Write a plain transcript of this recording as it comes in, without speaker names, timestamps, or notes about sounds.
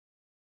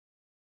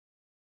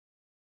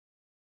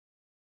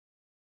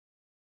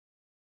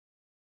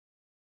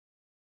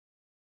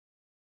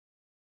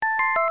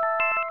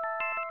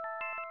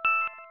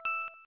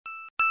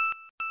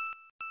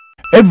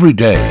Every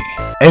day,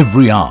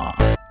 every hour,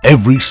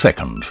 every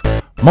second,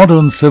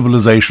 modern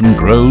civilization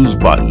grows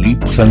by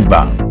leaps and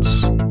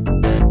bounds.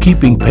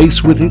 Keeping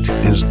pace with it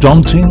is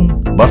daunting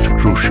but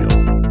crucial.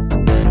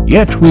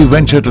 Yet we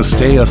venture to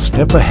stay a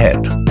step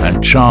ahead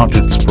and chart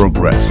its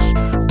progress,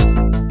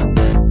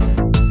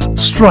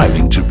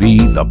 striving to be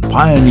the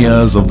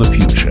pioneers of the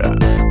future.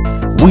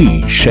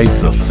 We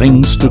shape the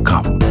things to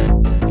come.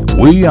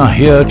 We are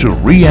here to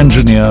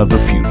re-engineer the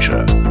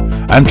future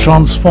and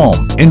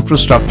transform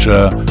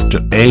infrastructure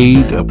to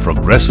aid a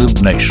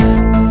progressive nation.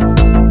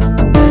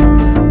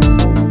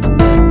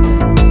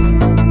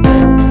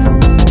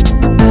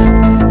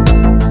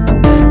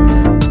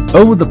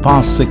 Over the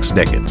past 6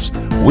 decades,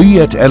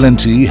 we at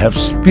L&T have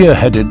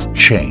spearheaded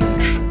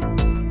change.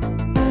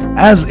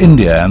 As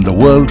India and the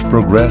world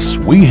progress,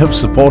 we have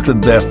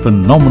supported their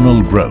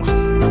phenomenal growth.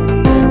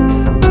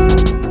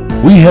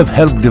 We have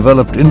helped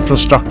develop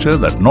infrastructure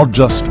that not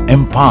just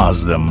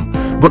empowers them,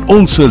 but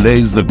also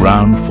lays the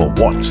ground for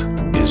what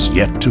is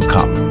yet to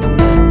come.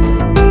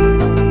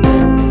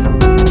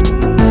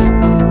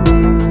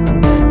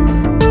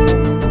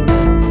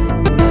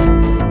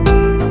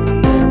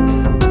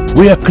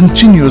 We are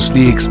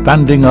continuously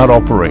expanding our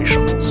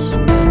operations.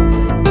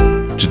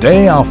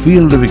 Today, our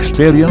field of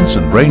experience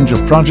and range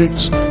of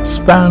projects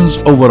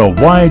spans over a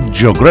wide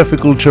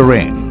geographical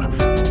terrain,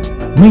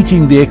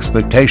 meeting the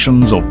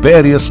expectations of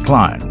various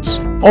clients,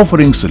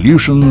 offering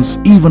solutions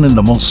even in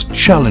the most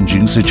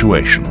challenging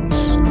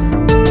situations.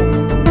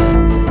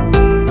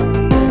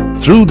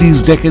 Through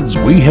these decades,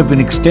 we have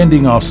been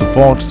extending our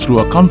support through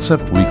a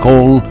concept we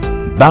call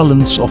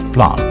Balance of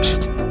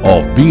Plant,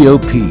 or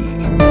BOP.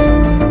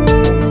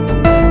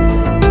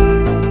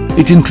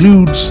 It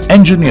includes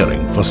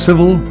engineering for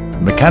civil,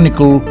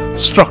 mechanical,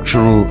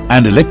 structural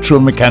and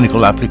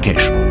electromechanical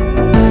application,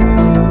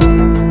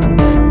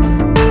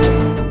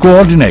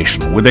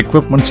 coordination with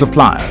equipment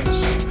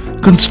suppliers,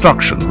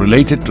 construction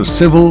related to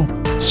civil,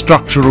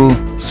 structural,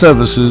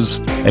 services,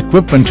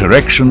 equipment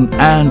erection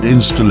and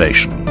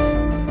installation,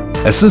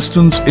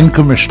 assistance in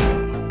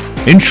commissioning.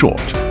 In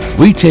short,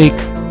 we take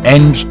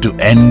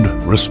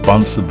end-to-end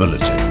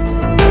responsibility.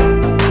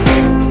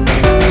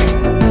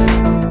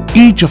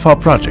 Each of our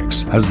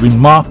projects has been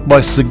marked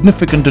by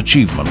significant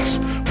achievements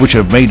which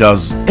have made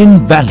us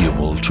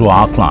invaluable to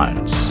our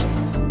clients.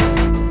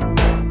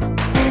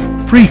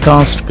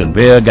 Precast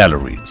conveyor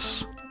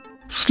galleries,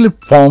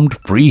 slip-formed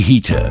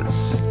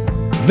preheaters,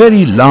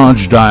 very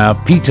large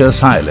diameter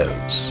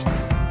silos,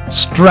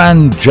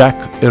 strand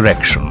jack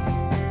erection,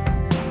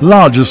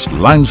 largest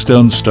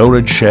limestone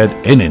storage shed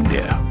in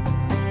India.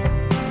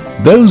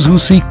 Those who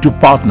seek to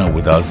partner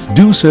with us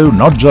do so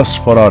not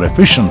just for our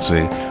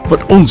efficiency,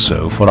 but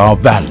also for our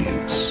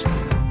values.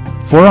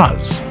 For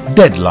us,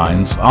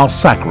 deadlines are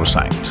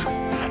sacrosanct,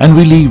 and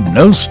we leave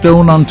no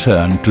stone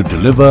unturned to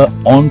deliver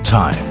on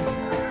time,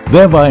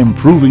 thereby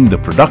improving the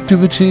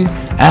productivity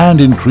and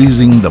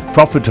increasing the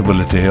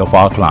profitability of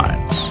our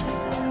clients.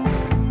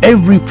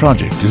 Every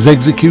project is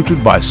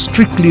executed by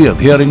strictly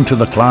adhering to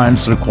the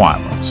client's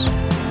requirements,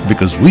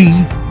 because we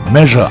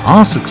measure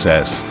our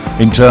success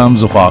in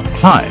terms of our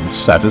client's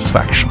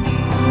satisfaction.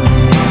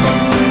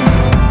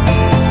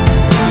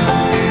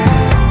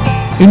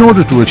 In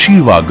order to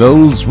achieve our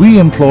goals, we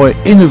employ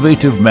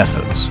innovative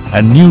methods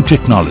and new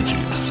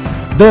technologies,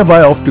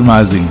 thereby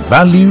optimizing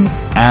value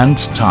and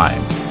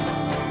time.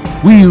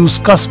 We use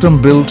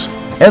custom-built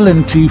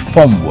L&T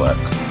formwork,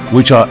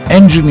 which are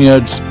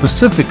engineered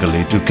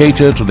specifically to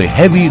cater to the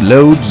heavy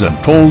loads and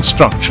tall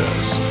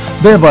structures,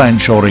 thereby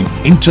ensuring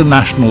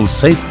international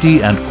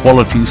safety and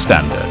quality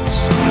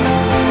standards.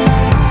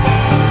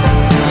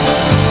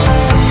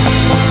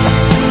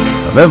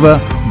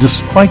 However,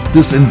 despite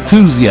this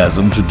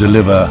enthusiasm to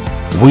deliver,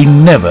 we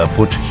never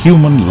put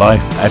human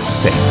life at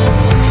stake.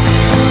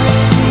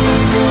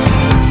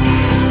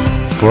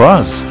 For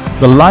us,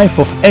 the life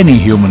of any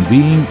human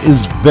being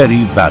is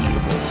very valuable.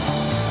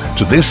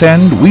 To this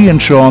end, we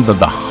ensure that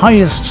the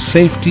highest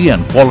safety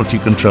and quality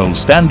control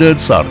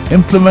standards are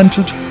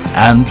implemented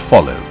and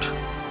followed.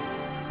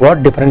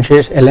 What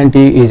differentiates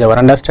L&T is our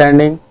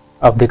understanding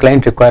of the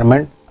client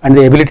requirement and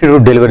the ability to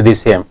deliver the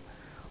same.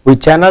 We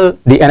channel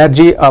the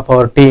energy of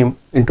our team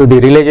into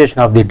the realization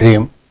of the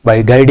dream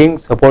by guiding,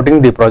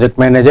 supporting the project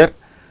manager,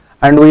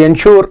 and we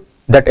ensure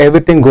that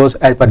everything goes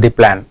as per the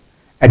plan.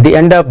 At the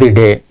end of the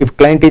day, if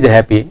client is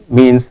happy,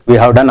 means we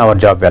have done our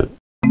job well.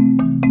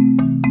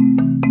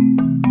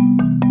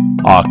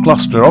 Our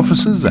cluster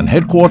offices and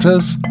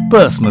headquarters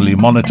personally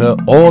monitor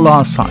all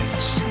our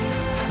sites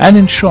and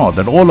ensure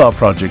that all our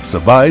projects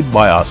abide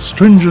by our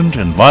stringent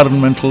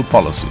environmental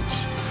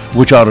policies,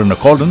 which are in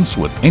accordance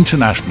with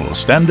international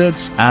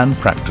standards and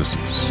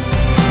practices.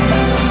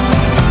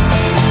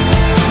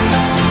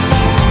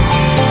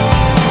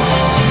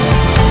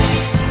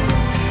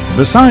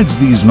 Besides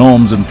these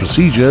norms and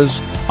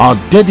procedures, our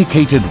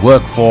dedicated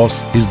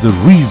workforce is the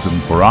reason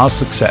for our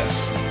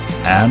success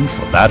and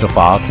for that of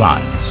our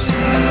clients.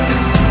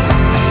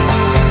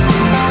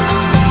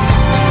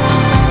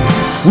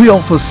 We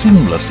offer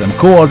seamless and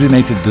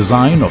coordinated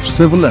design of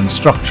civil and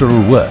structural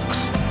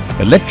works,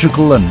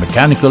 electrical and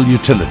mechanical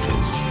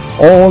utilities,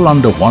 all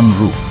under one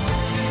roof.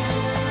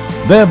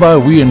 Thereby,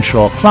 we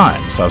ensure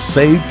clients are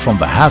saved from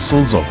the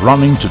hassles of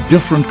running to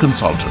different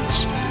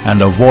consultants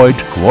and avoid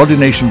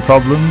coordination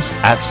problems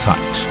at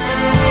site.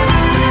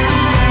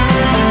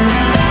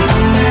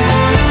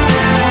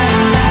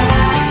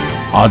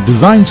 Our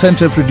design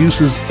center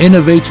produces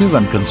innovative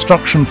and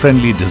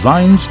construction-friendly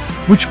designs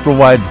which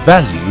provide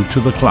value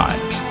to the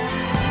client.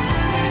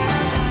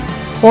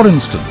 For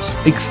instance,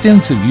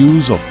 extensive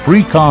use of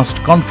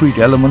precast concrete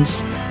elements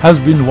has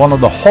been one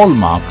of the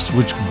hallmarks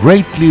which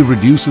greatly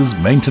reduces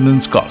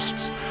maintenance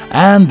costs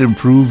and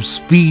improves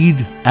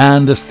speed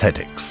and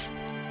aesthetics,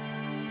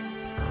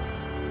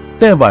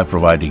 thereby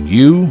providing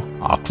you,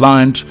 our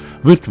client,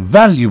 with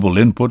valuable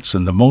inputs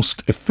in the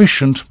most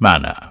efficient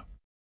manner.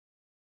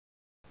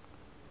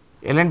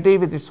 L&T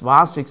with its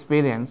vast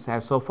experience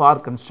has so far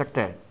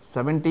constructed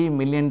 70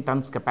 million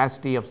tons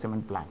capacity of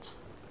cement plants.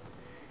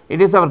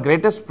 It is our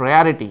greatest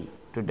priority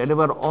to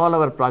deliver all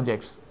our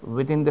projects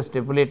within the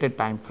stipulated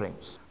time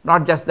frames.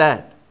 Not just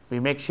that,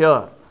 we make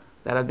sure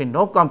there has been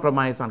no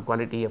compromise on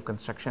quality of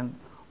construction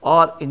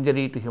or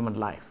injury to human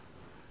life.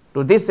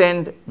 To this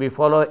end, we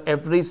follow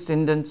every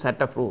stringent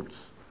set of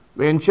rules.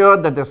 We ensure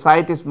that the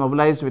site is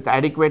mobilized with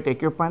adequate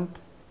equipment,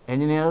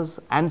 engineers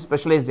and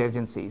specialized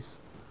agencies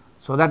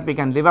so that we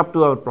can live up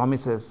to our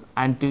promises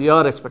and to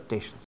your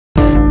expectations.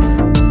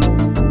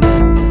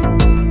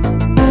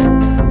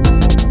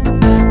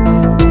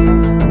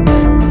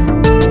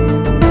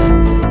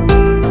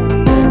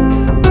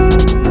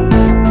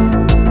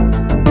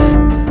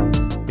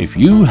 If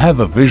you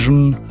have a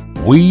vision,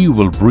 we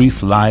will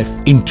breathe life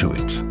into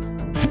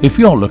it. If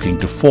you're looking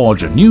to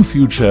forge a new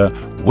future,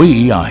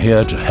 we are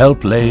here to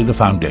help lay the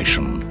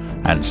foundation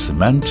and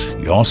cement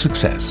your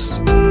success.